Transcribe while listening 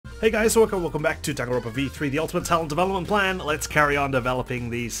Hey guys, welcome back to Danganronpa V3, the Ultimate Talent Development Plan. Let's carry on developing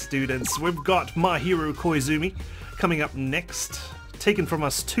these students. We've got Mahiru Koizumi coming up next, taken from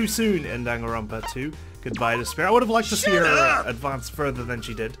us too soon in Danganronpa 2. Goodbye Despair. I would have liked to see her advance further than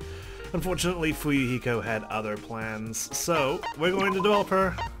she did. Unfortunately, Fuyuhiko had other plans, so we're going to develop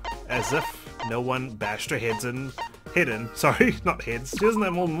her as if no one bashed her hidden, sorry, not heads, she doesn't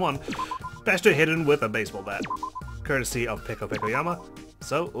have more than one, bashed her hidden with a baseball bat, courtesy of Peko Pekoyama.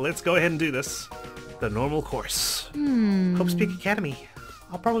 So let's go ahead and do this. The normal course. Hope's Peak Academy.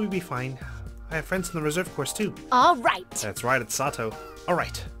 I'll probably be fine. I have friends in the reserve course too. Alright. That's right, it's Sato.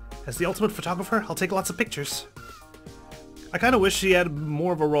 Alright. As the ultimate photographer, I'll take lots of pictures. I kind of wish she had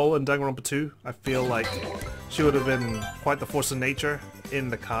more of a role in Danganronpa 2. I feel like she would have been quite the force of nature in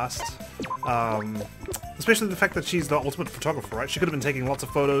the cast. Especially the fact that she's the ultimate photographer, right? She could have been taking lots of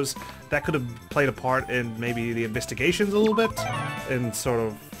photos. That could have played a part in maybe the investigations a little bit, in sort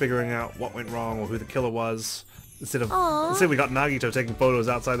of figuring out what went wrong or who the killer was. Instead we got Nagito taking photos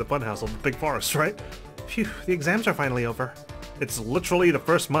outside the funhouse of the big forest, right? Phew, the exams are finally over. It's literally the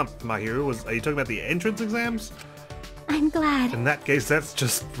first month, Mahiru. Are you talking about the entrance exams? I'm glad. In that case, that's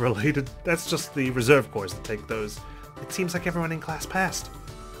just related. That's just the reserve course to take those. It seems like everyone in class passed.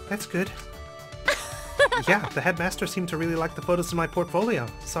 That's good. Yeah, the headmaster seemed to really like the photos in my portfolio,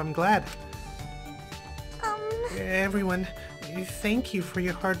 so I'm glad. Everyone, thank you for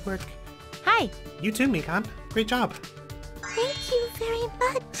your hard work. Hi. You too, Mikan. Great job. Thank you very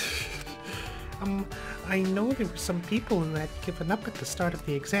much. I know there were some people who had given up at the start of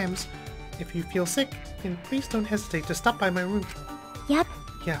the exams. If you feel sick, then please don't hesitate to stop by my room. Yep.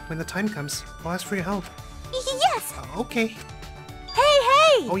 Yeah, when the time comes, I'll ask for your help. Yes. Okay.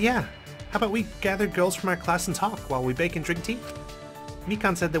 Hey! Oh yeah. How about we gather girls from our class and talk while we bake and drink tea?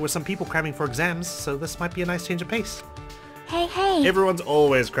 Mikan said there were some people cramming for exams, so this might be a nice change of pace. Hey! Everyone's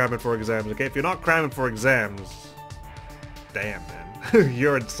always cramming for exams, okay? If you're not cramming for exams... Damn, man.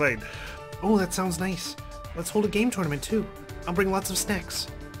 You're insane. Oh, that sounds nice. Let's hold a game tournament, too. I'll bring lots of snacks.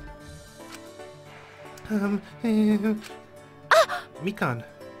 Mikan,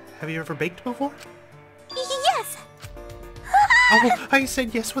 have you ever baked before? Yes! Oh, I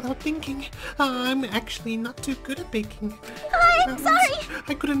said yes without thinking. I'm actually not too good at baking. I'm sorry!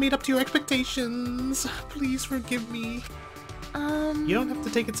 I couldn't meet up to your expectations. Please forgive me. You don't have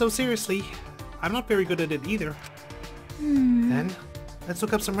to take it so seriously. I'm not very good at it either. Then, let's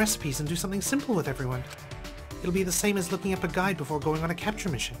look up some recipes and do something simple with everyone. It'll be the same as looking up a guide before going on a capture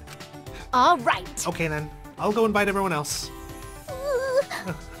mission. Alright. Okay then, I'll go invite everyone else.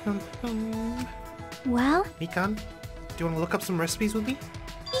 Well? Mikan, do you want to look up some recipes with me?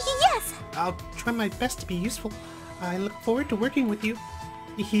 Yes! I'll try my best to be useful. I look forward to working with you.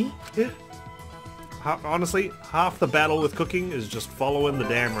 Honestly, half the battle with cooking is just following the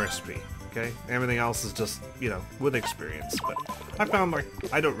damn recipe, okay? Everything else is just, you know, with experience. But I found, like,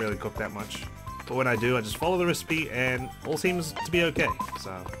 I don't really cook that much. But when I do, I just follow the recipe and all seems to be okay.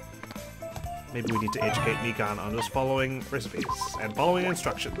 So maybe we need to educate Mikan on just following recipes and following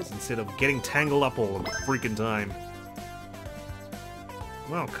instructions instead of getting tangled up all the freaking time.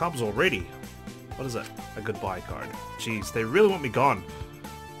 Wow, Cobb's already. What is that? A goodbye card. Jeez, they really want me gone.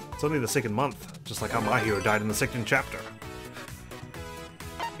 It's only the second month, just like how my hero died in the second chapter.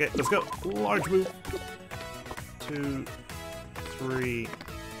 Okay, let's go. Large move. 2, 3,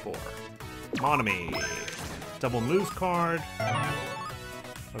 4. Monami. Double move card.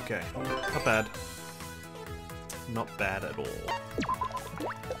 Okay, not bad. Not bad at all.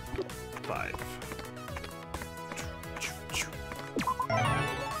 5.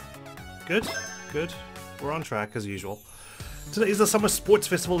 Good, good. We're on track as usual. Today is the Summer Sports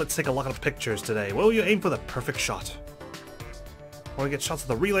Festival. Let's take a lot of pictures today. Well, you aim for the perfect shot. Want to get shots of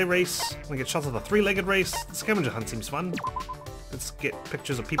the relay race? Want to get shots of the three-legged race? The scavenger hunt seems fun. Let's get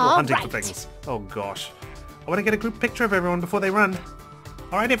pictures of people hunting for things. Oh gosh. I want to get a group picture of everyone before they run.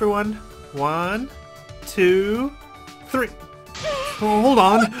 Alright everyone. 1, 2, 3. Oh, hold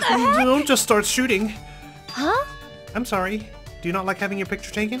on. Don't just start shooting. Huh? I'm sorry. Do you not like having your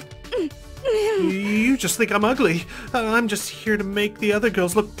picture taken? You just think I'm ugly. I'm just here to make the other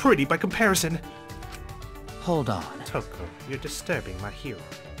girls look pretty by comparison. Hold on. Toko, you're disturbing my hero.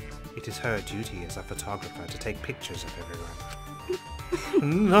 It is her duty as a photographer to take pictures of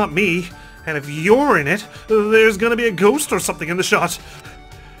everyone. Not me. And if you're in it, there's gonna be a ghost or something in the shot.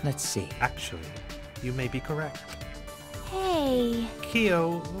 Let's see. Actually, you may be correct. Hey.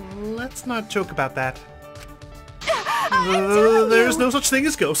 Kyo, let's not joke about that. There's no such thing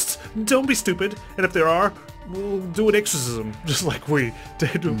as ghosts. Don't be stupid. And if there are, we'll do an exorcism, just like we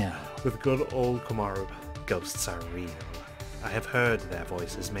did with good old Komaru. Ghosts are real. I have heard their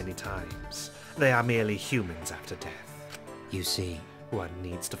voices many times. They are merely humans after death. You see, One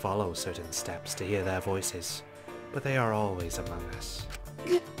needs to follow certain steps to hear their voices, but they are always among us.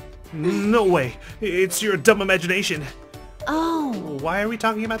 No way! It's your dumb imagination! Oh. Why are we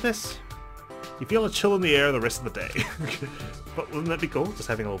talking about this? You feel a chill in the air the rest of the day. But wouldn't that be cool? Just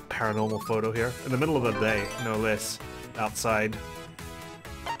having a little paranormal photo here. In the middle of the day, no less. Outside.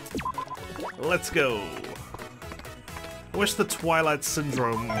 Let's go! I wish the Twilight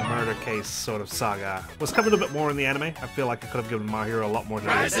Syndrome murder case sort of saga was covered a bit more in the anime. I feel like I could have given Mahiru a lot more to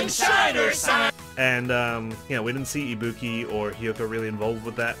Rise and shine, son! And, yeah, we didn't see Ibuki or Hyoko really involved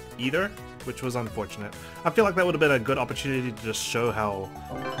with that either, which was unfortunate. I feel like that would have been a good opportunity to just show how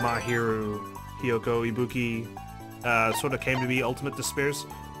Mahiru, Hyoko, Ibuki sort of came to be ultimate despairs,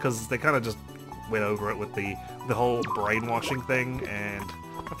 because they kind of just went over it with the whole brainwashing thing, and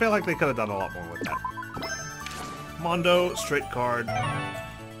I feel like they could have done a lot more with that. Mondo, straight card.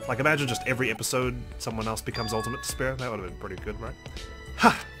 Like, imagine just every episode someone else becomes ultimate despair. That would have been pretty good, right?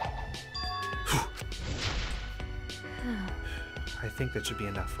 Ha! I think that should be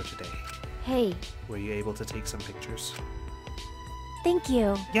enough for today. Hey, Were you able to take some pictures? thank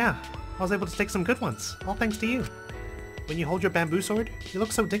you. Yeah, I was able to take some good ones, all thanks to you. When you hold your bamboo sword, you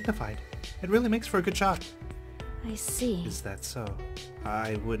look so dignified. It really makes for a good shot. I see. Is that so?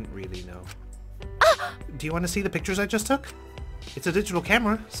 I wouldn't really know. Do you want to see the pictures I just took? It's a digital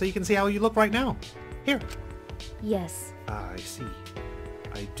camera, so you can see how you look right now. Here. Yes. Ah, I see.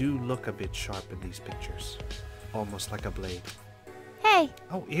 I do look a bit sharp in these pictures. Almost like a blade. Hey.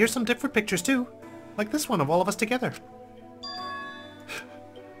 Oh, here's some different pictures too. Like this one of all of us together.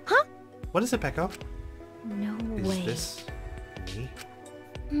 Huh? What is it, Peko? No Is way. this me?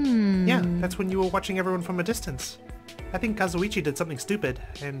 Hmm. Yeah, that's when you were watching everyone from a distance. I think Kazuichi did something stupid,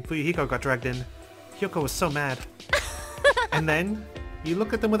 and Fuyuhiko got dragged in. Hyoko was so mad. And then, you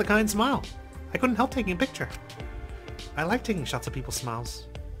look at them with a kind smile. I couldn't help taking a picture. I like taking shots of people's smiles.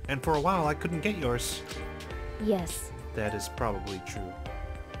 And for a while, I couldn't get yours. Yes. That is probably true.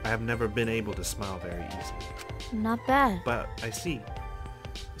 I have never been able to smile very easily. Not bad. But I see.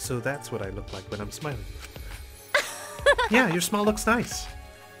 So that's what I look like when I'm smiling. Yeah, your smile looks nice.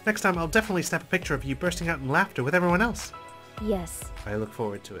 Next time I'll definitely snap a picture of you bursting out in laughter with everyone else. Yes. I look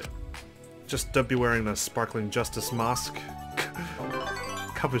forward to it. Just don't be wearing the sparkling justice mask.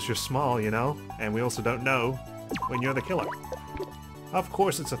 Covers your smile, you know? And we also don't know when you're the killer. Of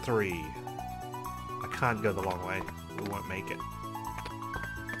course it's a 3. I can't go the long way. We won't make it.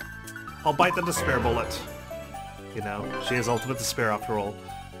 I'll bite the despair bullet. You know, she is ultimate despair after all.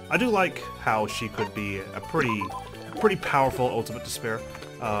 I do like how she could be a pretty powerful ultimate despair.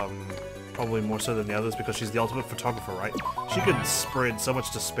 Probably more so than the others because she's the ultimate photographer, right? She could spread so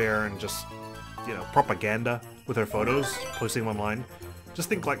much despair and just, you know, propaganda with her photos, posting them online. Just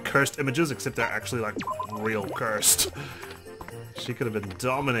think like cursed images, except they're actually like real cursed. She could have been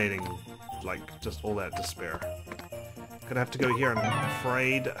dominating, like, just all that despair. Gonna have to go here, and I'm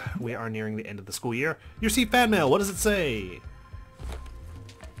afraid we are nearing the end of the school year. You received fan mail, what does it say?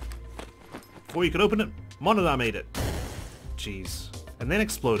 Before you could open it, Monodar made it. Jeez. And then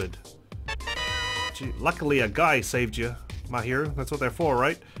exploded. Gee, luckily a guy saved you, Mahiru. That's what they're for,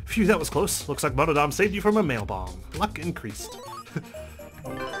 right? Phew, that was close. Looks like Monodam saved you from a mail bomb. Luck increased.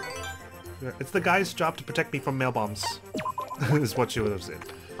 It's the guy's job to protect me from mail bombs. Is what she would have said.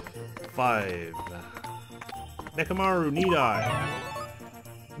 5. Nekomaru Nidai.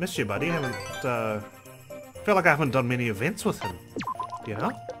 Missed you, buddy. Haven't, feel like I haven't done many events with him. You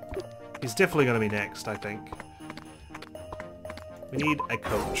know? He's definitely gonna be next, I think. We need a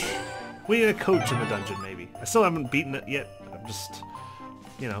coach. We need a coach in the dungeon, maybe. I still haven't beaten it yet. I'm just,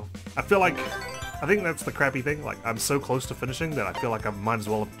 you know, I think that's the crappy thing. Like, I'm so close to finishing that I feel like I might as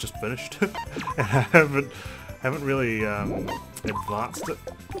well have just finished. And I haven't really advanced it.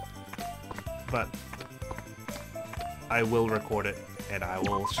 But I will record it, and I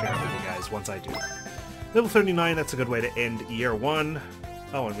will share it with you guys once I do. Level 39, that's a good way to end year 1.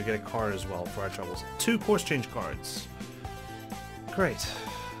 Oh, and we get a card as well for our troubles. 2 course change cards. Great.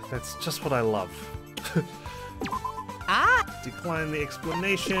 That's just what I love. Decline the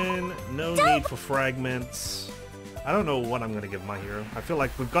explanation. No need for fragments. I don't know what I'm going to give Mahiru. I feel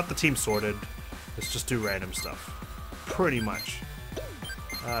like we've got the team sorted. Let's just do random stuff. Pretty much.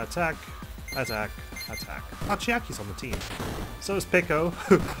 Attack. Attack. Attack. Oh, Chiaki's on the team. So is Peko.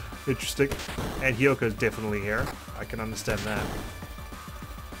 Interesting. And Hyoko's definitely here. I can understand that.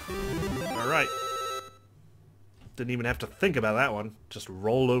 Alright. Didn't even have to think about that one. Just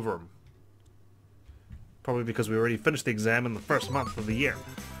roll over him. Probably because we already finished the exam in the first month of the year.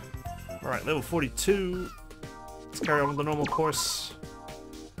 Alright, level 42. Let's carry on with the normal course.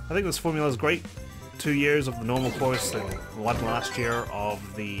 I think this formula is great. 2 years of the normal course and 1 last year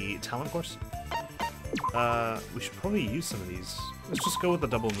of the talent course. We should probably use some of these. Let's just go with the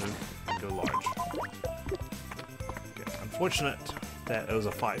double move and go large. Okay, unfortunate that it was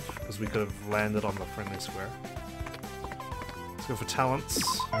a 5, because we could have landed on the friendly square. Let's go for talents.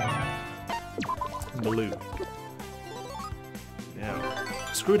 Blue.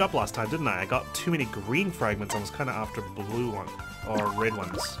 Yeah. Screwed up last time, didn't I? I got too many green fragments. I was kind of after blue one or red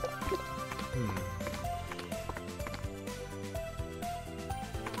ones.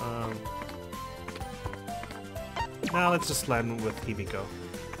 Now let's just land with Himiko.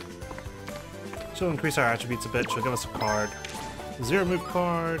 She'll increase our attributes a bit. She'll give us a card. 0 move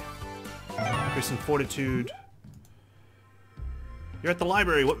card. Increase in fortitude. You're at the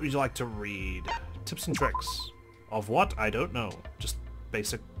library. What would you like to read? Tips and tricks. Of what? I don't know. Just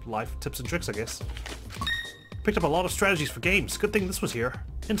basic life tips and tricks, I guess. Picked up a lot of strategies for games. Good thing this was here.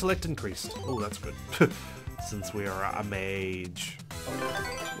 Intellect increased. Oh, that's good. Since we are a mage.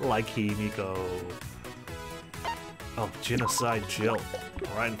 Like Himiko. Oh, Genocide Jill.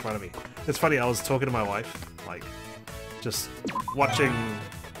 Right in front of me. It's funny, I was talking to my wife, like, just watching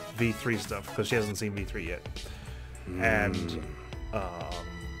V3 stuff, because she hasn't seen V3 yet. And,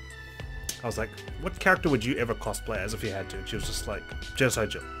 I was like, what character would you ever cosplay as if you had to? And she was just like, Genocide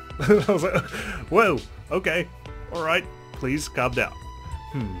Jill. I was like, whoa, okay, alright, please calm down.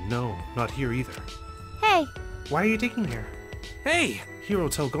 No, not here either. Hey! Why are you digging here? Hey! Hero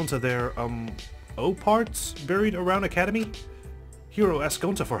tell Gonta there, O parts buried around Academy? Hero asked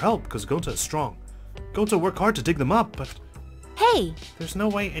Gonta for help because Gonta is strong. Gonta worked hard to dig them up, but Hey! there's no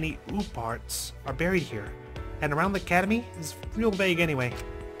way any O parts are buried here. And around the Academy is real vague anyway.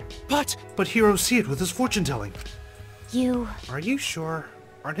 But Hero see it with his fortune telling. You... Are you sure?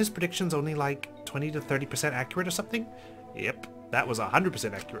 Aren't his predictions only like 20 to 30% accurate or something? Yep, that was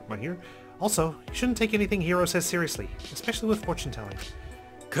 100% accurate, Mahiru. Also, you shouldn't take anything Hero says seriously, especially with fortune telling.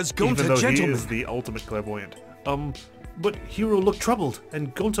 Cause Even Gonta though gentleman. he is the ultimate clairvoyant. But Hero looked troubled,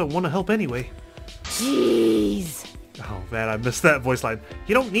 and Gonta want to help anyway. Jeez! Oh man, I missed that voice line.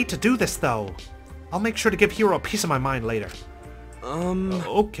 You don't need to do this though. I'll make sure to give Hero a piece of my mind later.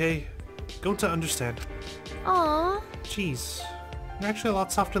 Okay. Gonta understand. Aww. Jeez. You're actually a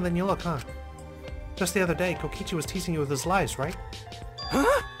lot softer than you look, huh? Just the other day, Kokichi was teasing you with his lies, right?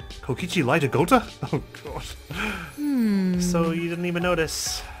 Huh? Kokichi lied to Gonta? Oh god. So you didn't even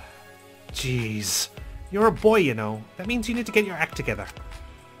notice. Jeez. You're a boy, you know. That means you need to get your act together.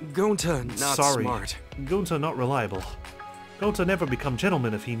 Gonta not Sorry. smart. Gonta not reliable. Gonta never become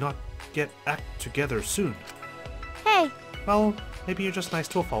gentleman if he not get act together soon. Hey! Well, maybe you're just nice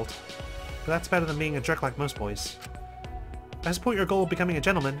to a fault. But that's better than being a jerk like most boys. I support your goal of becoming a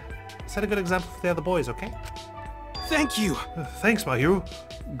gentleman. Set a good example for the other boys, okay? Thank you! Thanks, Mahiru.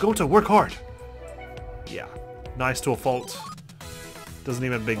 Gonta, work hard. Yeah, nice to a fault. Doesn't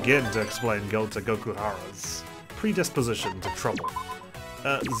even begin to explain Gonta Gokuhara's predisposition to trouble.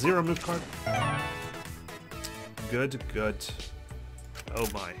 0 move card. Good, good. Oh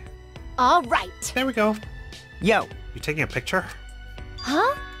my. Alright! There we go. Yo, You taking a picture?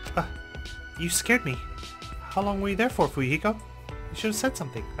 Huh? You scared me. How long were you there for, Fuyuhiko? You should have said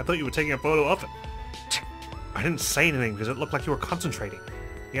something. I thought you were taking a photo of it. I didn't say anything because it looked like you were concentrating.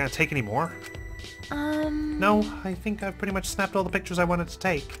 You gonna take any more? No, I think I've pretty much snapped all the pictures I wanted to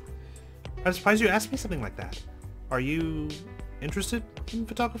take. I'm surprised you asked me something like that. Are you interested in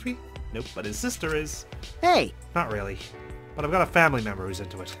photography? Nope, but his sister is. hey, Not really. But I've got a family member who's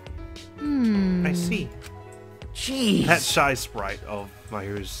into it. I see. jeez. That shy sprite of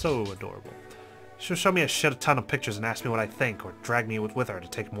Mahiru is so adorable. She'll show me a shit ton of pictures and ask me what I think, or drag me with her to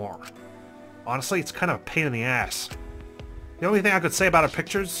take more. Honestly, it's kind of a pain in the ass. The only thing I could say about her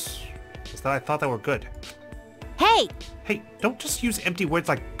pictures is that I thought they were good. Hey! Hey, don't just use empty words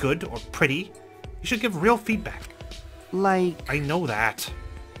like good or pretty. You should give real feedback. Like, I know that.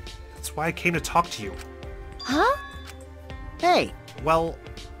 That's why I came to talk to you. Huh? hey, Well,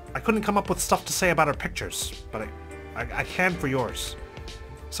 I couldn't come up with stuff to say about her pictures, but I can for yours.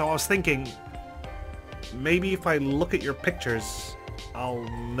 So I was thinking, maybe if I look at your pictures, I'll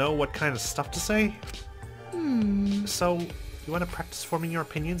know what kind of stuff to say? So, you want to practice forming your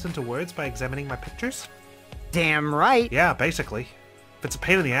opinions into words by examining my pictures? damn right. Yeah, basically. If it's a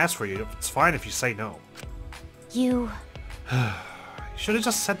pain in the ass for you, it's fine if you say no. You... You should have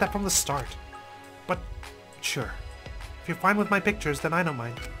just said that from the start. But, sure. If you're fine with my pictures, then I don't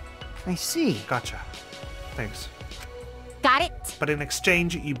mind. I see. Gotcha. Thanks. Got it? But in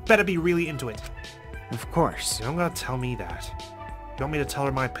exchange, you better be really into it. Of course. You don't gotta tell me that. You want me to tell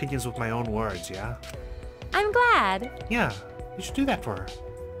her my opinions with my own words, yeah? I'm glad. Yeah, you should do that for her.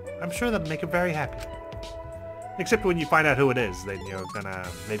 I'm sure that'll make her very happy. Except when you find out who it is, then you're gonna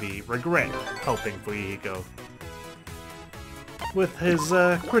maybe regret helping Fuyuhiko with his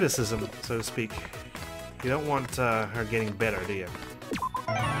criticism, so to speak. You don't want her getting better, do you?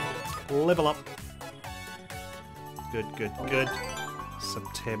 Level up. Good, good, good. Some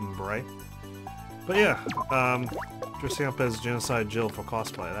timbre. But yeah, dressing up as Genocide Jill for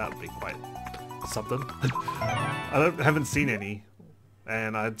cosplay, that would be quite something. I haven't seen any,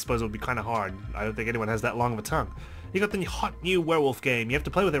 and I suppose it would be kind of hard. I don't think anyone has that long of a tongue. You got the hot new werewolf game. You have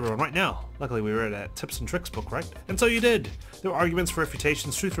to play with everyone right now. Luckily we read that tips and tricks book, right? And so you did. There were arguments for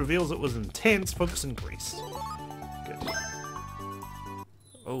refutations. Truth reveals it was intense. Focus and grace. Good.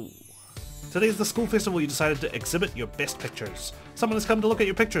 Oh. Today's the school festival. You decided to exhibit your best pictures. Someone has come to look at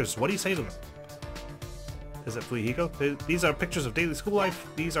your pictures. What do you say to them? Is it Fuyuhiko? These are pictures of daily school life.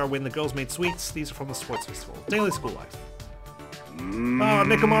 These are when the girls made sweets. These are from the sports festival. Daily school life. Oh,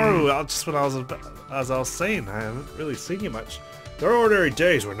 Nekomaru! Just what as I was saying, I haven't really seen you much. There are ordinary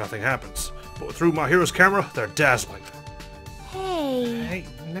days where nothing happens, but through Mahiru's camera, they're dazzling. Hey. Hey,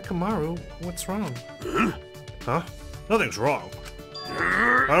 Nekomaru, what's wrong? Huh? Nothing's wrong.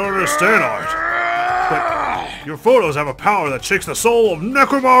 I don't understand art, but your photos have a power that shakes the soul of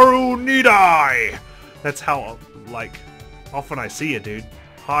Nekomaru Nidai! That's how, like, often I see you, dude.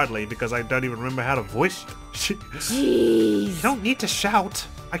 Hardly, because I don't even remember how to voice you. Jeez. You don't need to shout.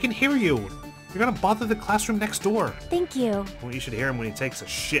 I can hear you. You're gonna bother the classroom next door. Thank you. Well, you should hear him when he takes a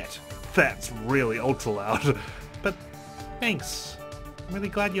shit. That's really ultra loud. But thanks. I'm really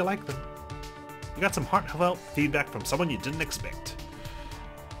glad you like them. You got some heartfelt feedback from someone you didn't expect.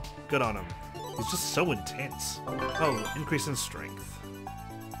 Good on him. He's just so intense. Oh, increase in strength.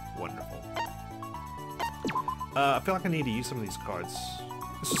 Wonderful. I feel like I need to use some of these cards.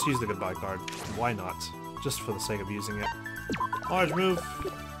 Let's just use the goodbye card. Why not? Just for the sake of using it. Large move.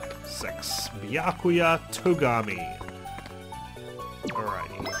 6. Byakuya Togami.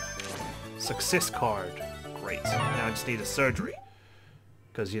 Alrighty. Success card. Great. Now I just need a surgery.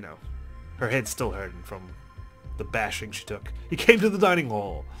 Because, you know, her head's still hurting from the bashing she took. He came to the dining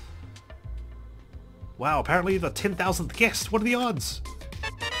hall. Wow, apparently the 10,000th guest. What are the odds?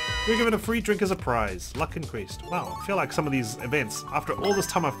 You're given a free drink as a prize. Luck increased. Wow, I feel like some of these events, after all this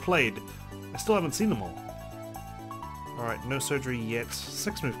time I've played, I still haven't seen them all. Alright, no surgery yet.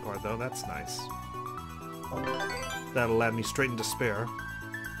 6 move card though, that's nice. That'll land me straight into spare.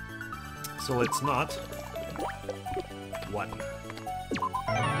 So let's not. 1.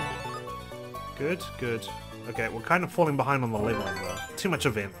 Good, good. Okay, we're kind of falling behind on the leveling though. Too much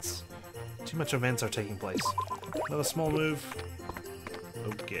events. Too much events are taking place. Another small move.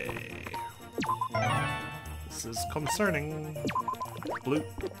 Okay. This is concerning. Bloop.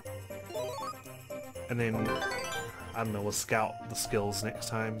 And then, I don't know, we'll scout the skills next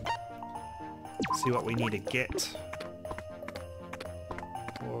time. See what we need to get.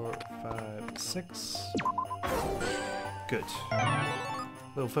 4, 5, 6. Good.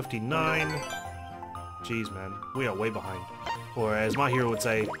 Level 59. Jeez, man. We are way behind. Or as my hero would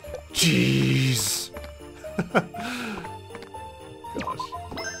say, jeez! Gosh.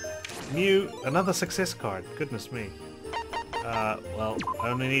 New, another success card. Goodness me. Well, I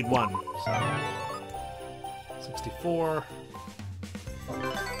only need 1, so... 64.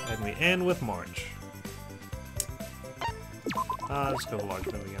 And we end with March. Let's go large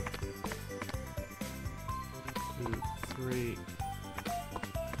move again. 2, 3...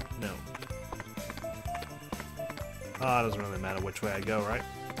 No. It doesn't really matter which way I go, right?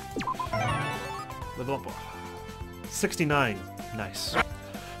 Level up. 69. Nice.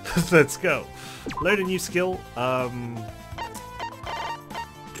 Let's go. Learn a new skill.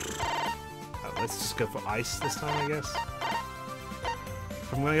 Let's just go for ice this time, I guess.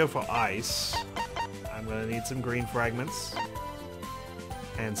 If I'm gonna go for ice, I'm gonna need some green fragments.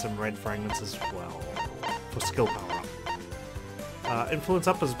 And some red fragments as well. For skill power up. Influence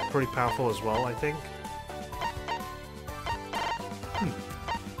up is pretty powerful as well, I think.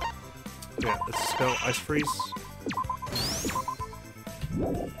 Yeah, let's just go ice freeze.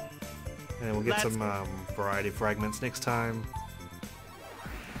 And we'll get some variety fragments next time.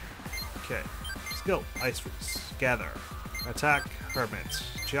 Okay. Skill. Ice freeze. Gather. Attack. Hermit.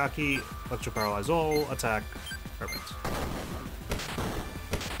 Chiaki. Electro paralyze all. Attack. Hermit.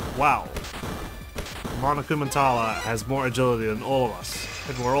 Wow. Monokumatala has more agility than all of us.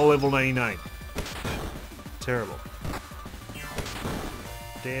 And we're all level 99. Terrible.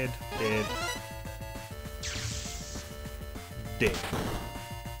 Dead. Dead. Dead.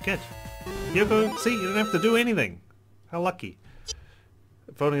 Good. Yoko, see, you don't have to do anything. How lucky.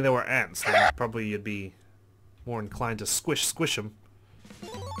 If only there were ants, then probably you'd be more inclined to squish him.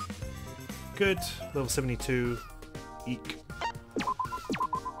 Good. Level 72. Eek.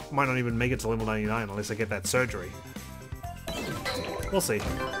 Might not even make it to level 99 unless I get that surgery. We'll see.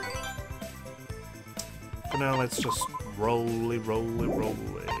 For now, let's just roll it.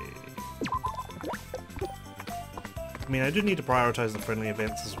 I mean, I do need to prioritize the friendly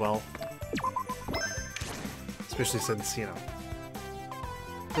events as well. Especially since, you know,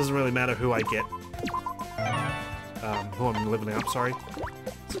 it doesn't really matter who I get. Who I'm leveling up, sorry.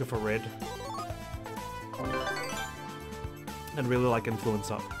 Let's go for red. I'd really like influence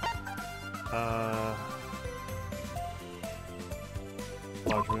up.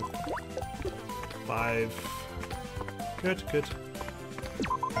 Large move. 5. Good.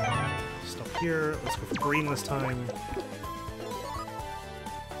 Stop here. Let's go for green this time.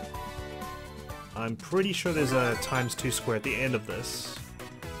 I'm pretty sure there's a ×2 square at the end of this.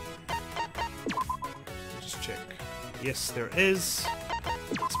 Just check. Yes, there is.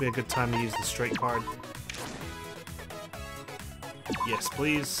 This will be a good time to use the straight card. Yes,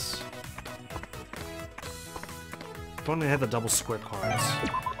 please. If only I had the double square cards.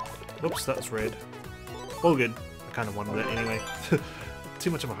 Oops, that's red. All good. I kind of wanted it anyway.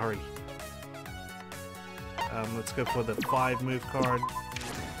 Too much of a hurry. Let's go for the 5 move card.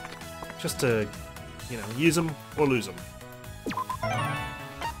 Just to, you know, use them or lose them.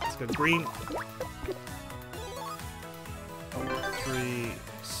 Let's go green. 3,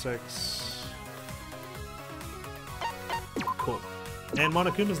 6. Cool. And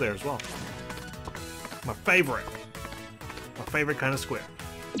Monokuma's there as well. My favorite. My favorite kind of square.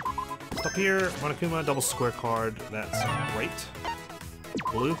 Stop here. Monokuma, double square card. That's great.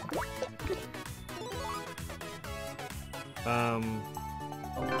 Blue. I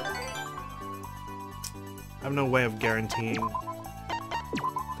have no way of guaranteeing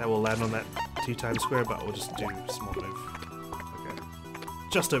that will land on that 2 times square, but we'll just do small move. Okay.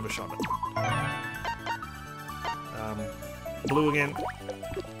 Just overshot it. Blue again.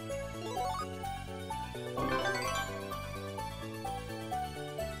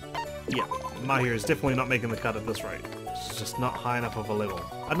 Yeah, Mahiru is definitely not making the cut at this rate. It's just not high enough of a level.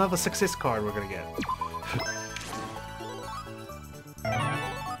 Another success card we're gonna get.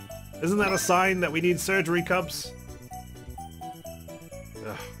 Isn't that a sign that we need surgery, Cubs?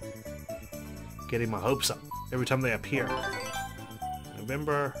 Ugh. Getting my hopes up every time they appear.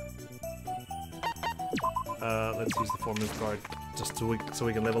 November. Let's use the 4 move card just so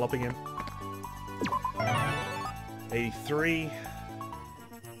we can level up again. 83.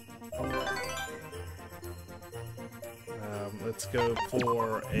 Let's go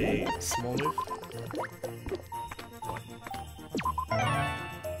for a small move.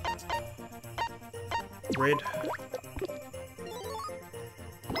 Red.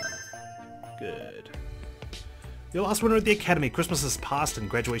 Good. Your last winter at the Academy. Christmas has passed and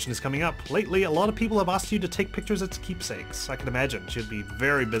graduation is coming up. Lately, a lot of people have asked you to take pictures as keepsakes. I can imagine she'd be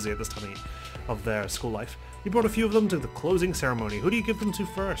very busy at this time of their school life. You brought a few of them to the closing ceremony. Who do you give them to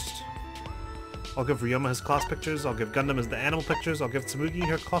first? I'll give Ryoma his class pictures, I'll give Gundam his the animal pictures, I'll give Tsurugi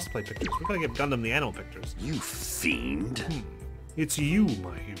her cosplay pictures. We're gonna give Gundam the animal pictures. You fiend. It's you,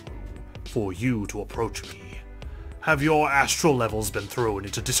 Mahiru. For you to approach me. Have your astral levels been thrown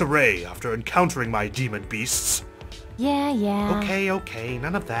into disarray after encountering my demon beasts? Yeah. Okay,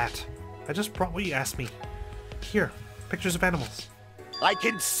 none of that. I just brought what you asked me. Here, pictures of animals. I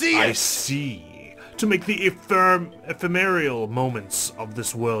can see it! I see. To make the ephemeral moments of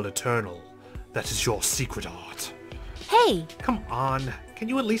this world eternal. That is your secret art. Hey! Come on, can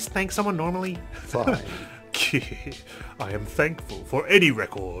you at least thank someone normally? Fine. I am thankful for any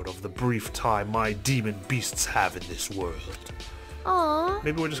record of the brief time my demon beasts have in this world. Aww.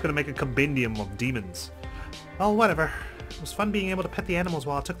 Maybe we're just gonna make a compendium of demons. Well, whatever. It was fun being able to pet the animals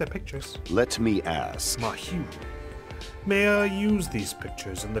while I took their pictures. Let me ask. Mahiru, may I use these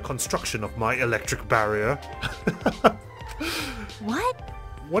pictures in the construction of my electric barrier? What?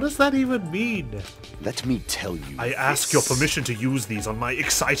 What does that even mean? Let me tell you. I ask your permission to use these on my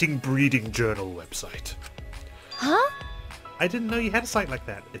exciting breeding journal website. Huh? I didn't know you had a site like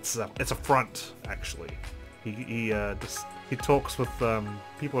that. It's a front, actually. He talks with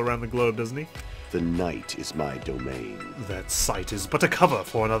people around the globe, doesn't he? The night is my domain. That site is but a cover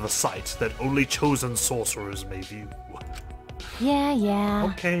for another site that only chosen sorcerers may view.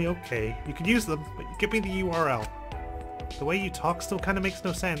 Yeah. Okay. You can use them, but give me the URL. The way you talk still kind of makes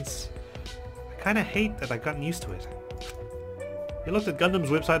no sense. I kind of hate that I've gotten used to it. You looked at Gundam's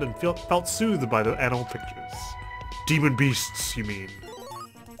website and felt soothed by the animal pictures. Demon beasts, you mean?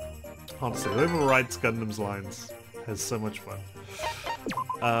 Honestly, whoever writes Gundam's lines has so much fun.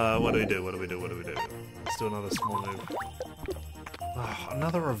 What do we do? What do we do? What do we do? Let's do another small move. Oh,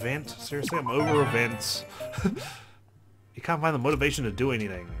 another event? Seriously, I'm over events. You can't find the motivation to do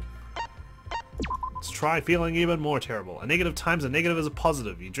anything. Let's try feeling even more terrible. A negative times a negative is a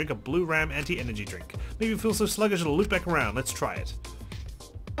positive. You drink a blue ram anti-energy drink. Maybe you feel so sluggish it'll loop back around. Let's try it.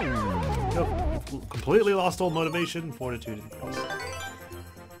 Nope. Completely lost all motivation. Fortitude increase.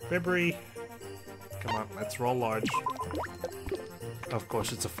 February. Come on, let's roll large. Of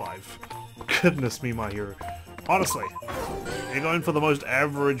course it's a 5. Goodness me, Mahiru. Honestly, you're going for the most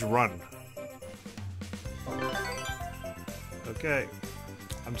average run. Okay.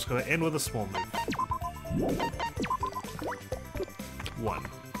 I'm just gonna end with a small move. 1.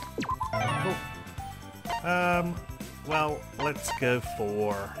 Cool. Well, let's go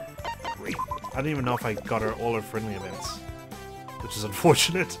for 3. I don't even know if I got her all her friendly events, which is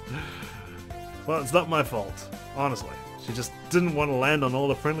unfortunate. Well, it's not my fault, honestly. She just didn't want to land on all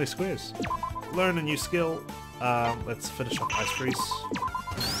the friendly squares. Learn a new skill. Let's finish up Ice Freeze.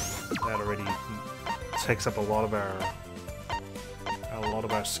 That already takes up a lot of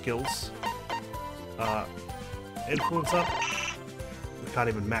our skills. Influence up. We can't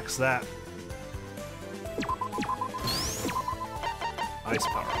even max that. Ice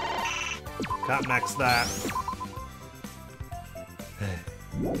power. Can't max that.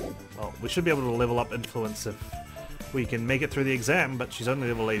 Well, we should be able to level up influence if we can make it through the exam, but she's only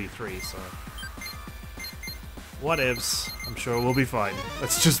level 83, so whatevs. I'm sure we'll be fine.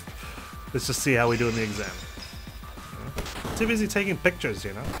 Let's just see how we do in the exam. Too busy taking pictures,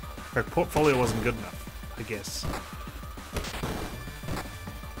 you know. Her portfolio wasn't good enough, I guess.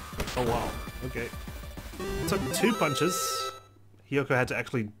 Oh wow. Okay. Took 2 punches. Hiyoko had to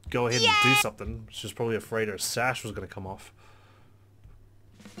actually go ahead and do something. She was probably afraid her sash was going to come off.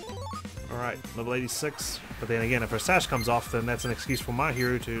 Alright, level 86. But then again, if her sash comes off, then that's an excuse for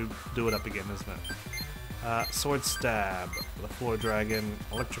Mahiru to do it up again, isn't it? Sword Stab, the Floor Dragon,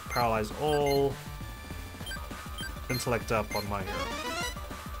 Electric Paralyze All, Intellect up on Mahiru.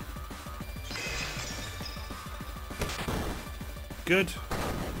 Good.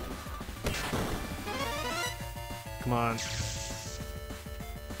 Come on.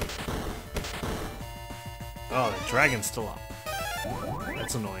 Oh, the dragon's still up.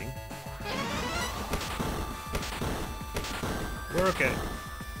 That's annoying. We're okay.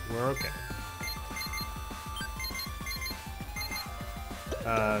 We're okay.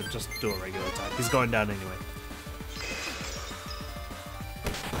 Just do a regular attack. He's going down anyway.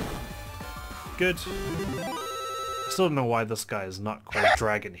 Good. I still don't know why this guy is not called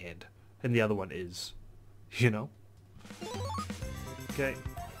Dragon Head, and the other one is. You know? Okay.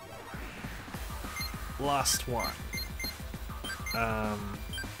 Last one.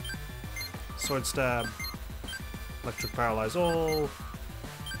 Sword Stab. Electric Paralyze All.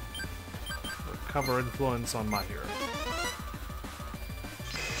 Recover Influence on Mahiru.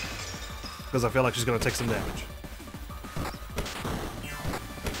 Because I feel like she's going to take some damage.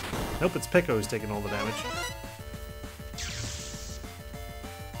 Nope, it's Pico who's taking all the damage.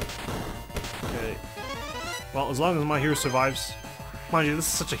 Okay. Well, as long as Mahiru survives... Mind you, this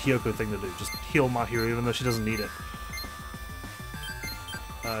is such a Hiyoko thing to do. Just heal Mahiru even though she doesn't need it.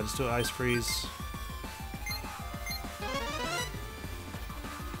 Just do an Ice Freeze.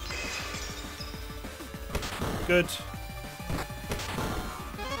 Good.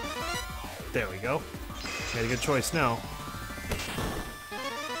 There we go. Made a good choice now.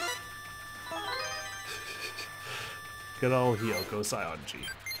 Good old Hiyoko Saionji.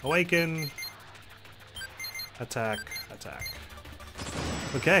 Awaken. Attack. Attack.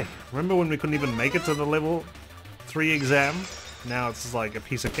 Okay. Remember when we couldn't even make it to the level 3 exam? Now it's just like a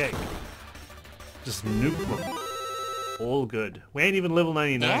piece of cake. Just nuke them. All good. We ain't even level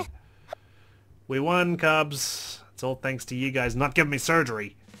 99. Yeah. We won, Cubs. It's all thanks to you guys not giving me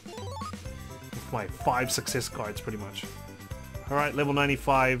surgery. With my 5 success cards, pretty much. Alright, level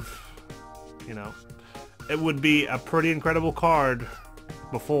 95. You know. It would be a pretty incredible card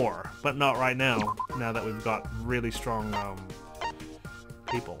before, but not right now. Now that we've got really strong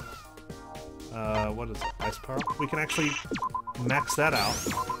people. What is it? Ice Power? We can actually max that out.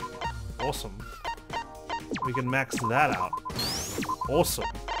 Awesome. We can max that out. Awesome.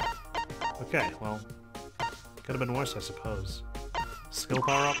 Okay, well, could have been worse, I suppose. Skill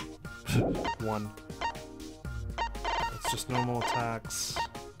power up? 1. It's just normal attacks.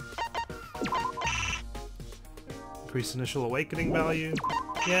 Increase initial awakening value?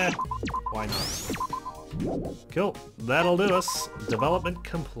 Yeah, why not? Cool, that'll do us. Development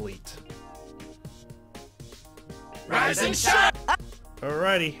complete. Rise and shine!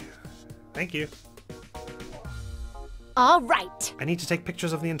 Alrighty. Thank you. All right. I need to take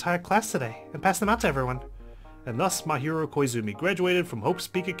pictures of the entire class today and pass them out to everyone. And thus, Mahiru Koizumi graduated from Hope's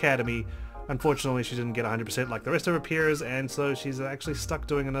Peak Academy. Unfortunately, she didn't get 100% like the rest of her peers, and so she's actually stuck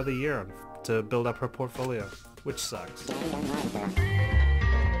doing another year to build up her portfolio, which sucks.